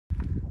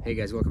Hey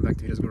guys, welcome back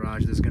to VITO'S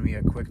Garage. This is going to be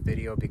a quick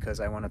video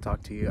because I want to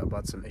talk to you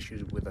about some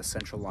issues with a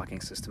central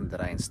locking system that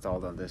I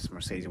installed on this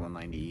Mercedes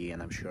 190E,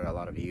 and I'm sure a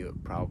lot of you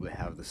probably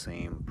have the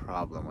same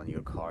problem on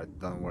your car.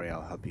 Don't worry,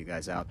 I'll help you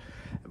guys out.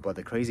 But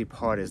the crazy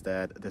part is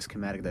that the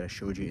schematic that I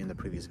showed you in the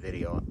previous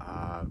video,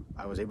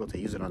 I was able to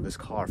use it on this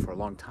car for a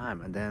long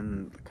time, and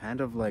then kind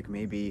of like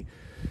maybe,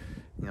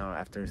 you know,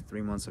 after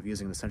 3 months of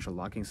using the central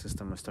locking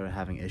system, I started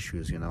having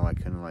issues. You know, I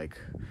couldn't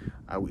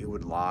it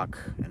would lock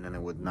and then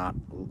it would not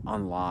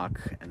unlock,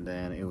 and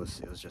then it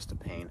was just a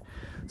pain.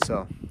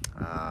 So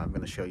I'm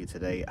going to show you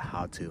today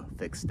how to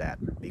fix that,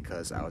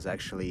 because I was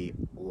actually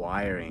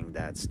wiring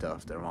that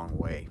stuff the wrong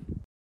way.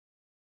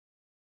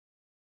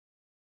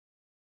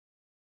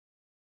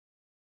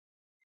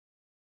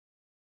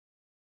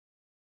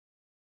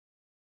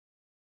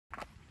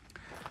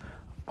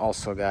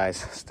 Also guys,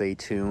 stay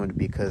tuned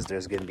because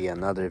there's going to be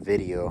another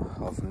video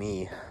of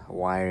me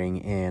wiring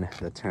in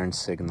the turn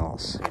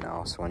signals, you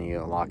know, so when you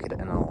lock it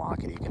and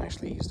unlock it, you can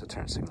actually use the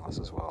turn signals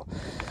as well.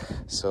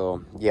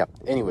 So yeah,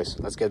 anyways,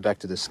 let's get back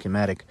to the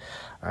schematic.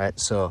 All right,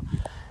 so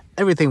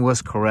everything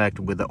was correct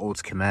with the old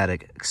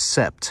schematic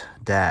except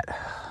that,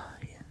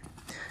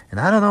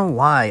 and I don't know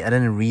why I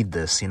didn't read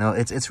this. You know,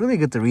 it's really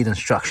good to read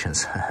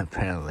instructions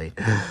apparently,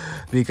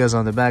 because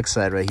on the back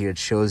side right here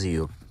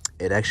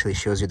it actually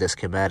shows you the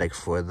schematic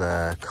for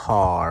the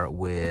car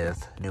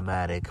with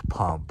pneumatic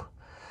pump.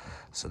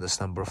 So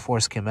this number 4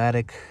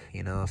 schematic,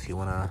 you know, if you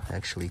want to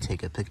actually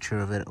take a picture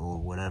of it or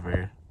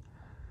whatever.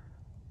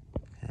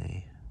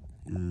 Okay.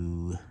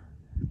 Ooh,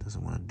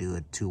 doesn't want to do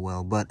it too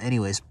well. But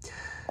anyways,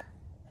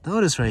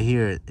 notice right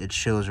here, it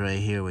shows right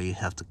here where you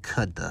have to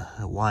cut the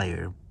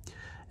wire.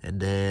 And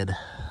then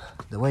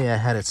the way I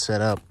had it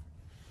set up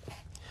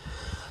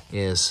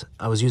is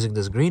I was using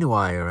this green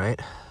wire,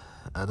 right?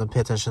 Don't pay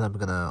attention, I'm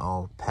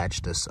I'll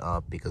patch this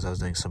up because I was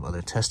doing some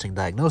other testing,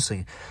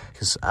 diagnosing,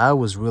 because I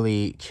was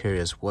really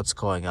curious what's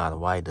going on,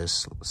 why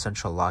this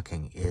central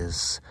locking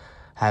is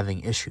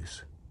having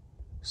issues.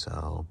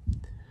 So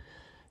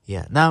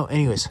yeah, now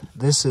anyways,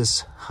 this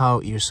is how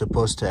you're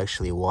supposed to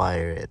actually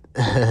wire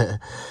it.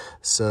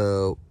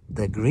 So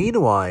the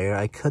green wire,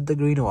 I cut the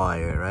green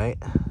wire, right?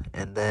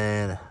 And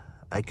then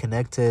I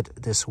connected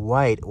this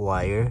white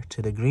wire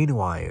to the green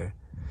wire.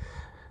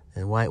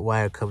 And white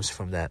wire comes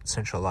from that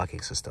central locking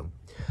system,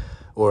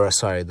 or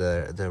sorry,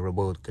 the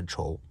remote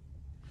control.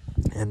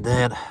 And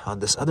then on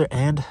this other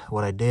end,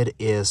 what I did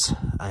is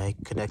I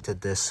connected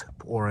this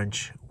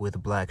orange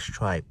with black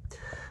stripe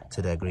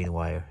to that green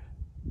wire.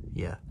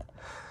 Yeah.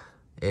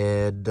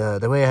 And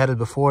the way I had it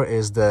before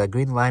is the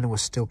green line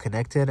was still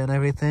connected and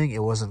everything.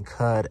 It wasn't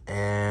cut,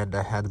 and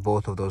I had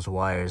both of those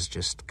wires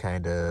just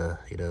kind of,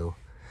 you know,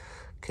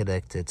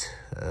 connected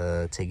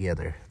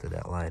together to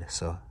that line.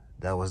 So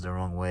that was the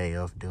wrong way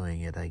of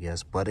doing it, I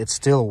guess. But it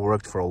still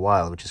worked for a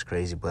while, which is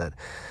crazy. But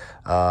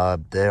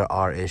there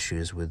are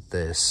issues with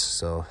this,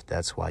 so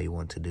that's why you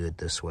want to do it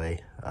this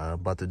way. I'm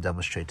about to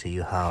demonstrate to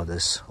you how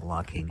this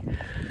locking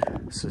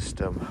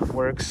system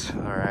works.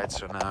 All right,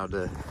 so now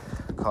the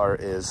car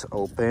is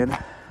open.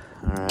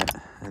 All right,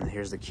 and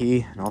here's the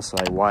key. And also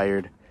I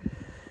wired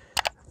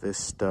this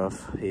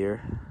stuff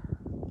here.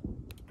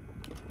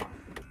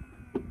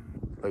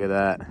 Look at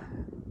that.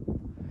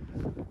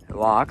 It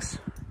locks.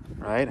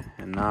 Right,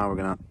 and now we're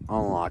gonna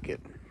unlock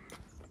it.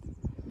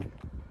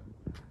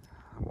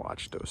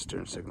 Watch those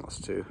turn signals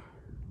too.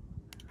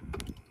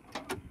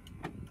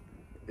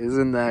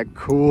 Isn't that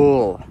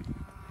cool?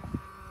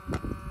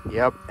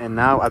 Yep, and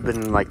now I've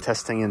been like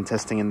testing and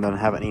don't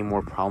have any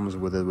more problems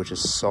with it, which is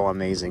so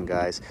amazing,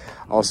 guys.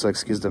 Also,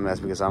 excuse the mess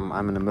because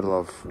I'm in the middle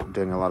of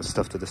doing a lot of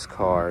stuff to this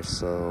car.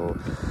 So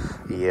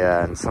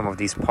yeah, and some of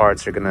these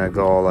parts are gonna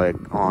go like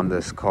on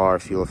this car,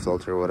 fuel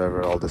filter,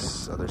 whatever, all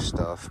this other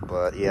stuff.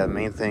 But yeah, the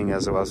main thing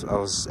is I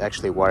was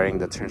actually wiring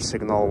the turn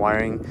signal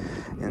wiring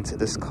into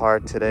this car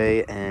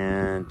today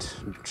and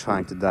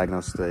trying to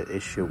diagnose the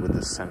issue with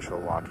the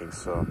central locking.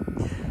 So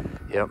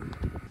yep.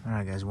 All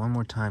right, guys, one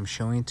more time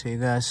showing it to you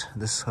guys.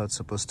 This is how it's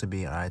supposed to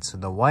be. All right, so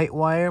the white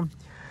wire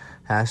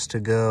has to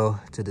go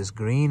to this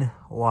green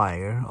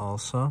wire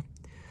also,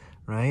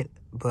 right?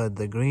 But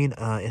the green,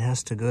 it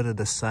has to go to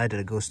the side that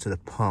it goes to the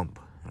pump.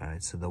 All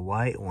right, so the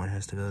white one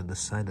has to go to the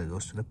side that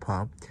goes to the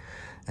pump.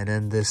 And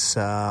then this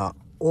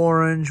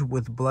orange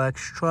with black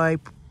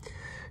stripe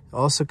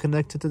also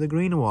connected to the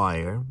green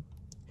wire.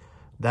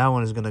 That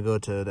one is going to go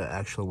to the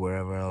actual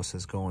wherever else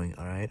is going.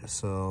 All right,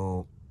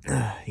 so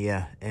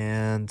yeah,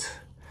 and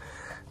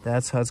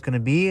that's how it's going to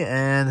be.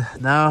 And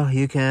now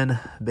you can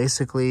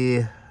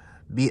basically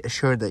be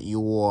assured that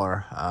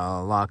your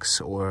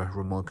locks or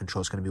remote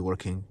control is going to be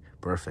working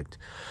perfect.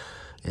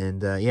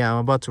 And yeah, I'm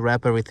about to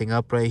wrap everything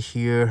up right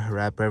here,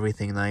 wrap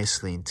everything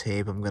nicely in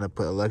tape. I'm going to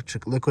put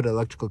liquid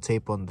electrical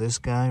tape on this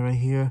guy right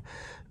here,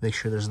 make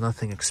sure there's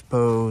nothing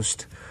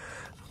exposed.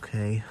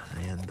 Okay,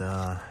 and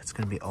it's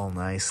going to be all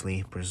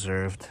nicely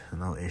preserved,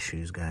 no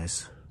issues,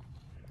 guys.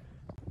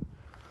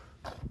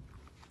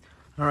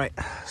 All right,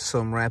 so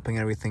I'm wrapping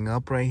everything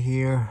up right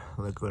here.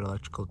 Liquid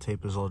electrical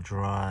tape is all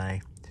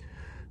dry.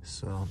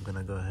 So I'm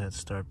gonna go ahead and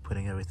start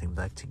putting everything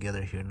back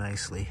together here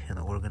nicely and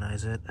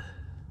organize it.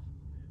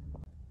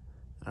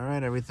 All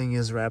right, everything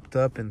is wrapped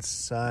up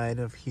inside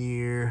of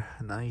here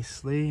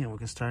nicely, and we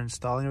can start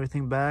installing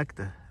everything back,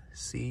 the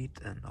seat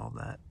and all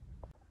that.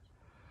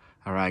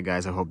 All right,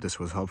 guys, I hope this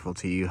was helpful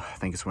to you.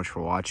 Thank you so much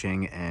for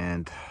watching.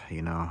 And,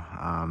 you know,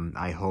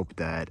 I hope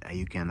that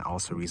you can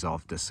also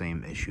resolve the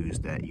same issues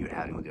that you're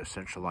having with your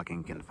central locking.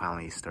 You can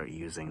finally start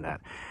using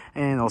that.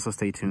 And also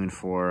stay tuned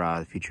for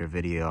the future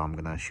video. I'm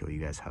going to show you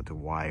guys how to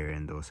wire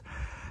in those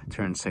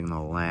turn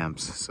signal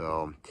lamps.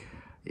 So,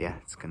 yeah,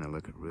 it's going to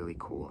look really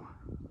cool.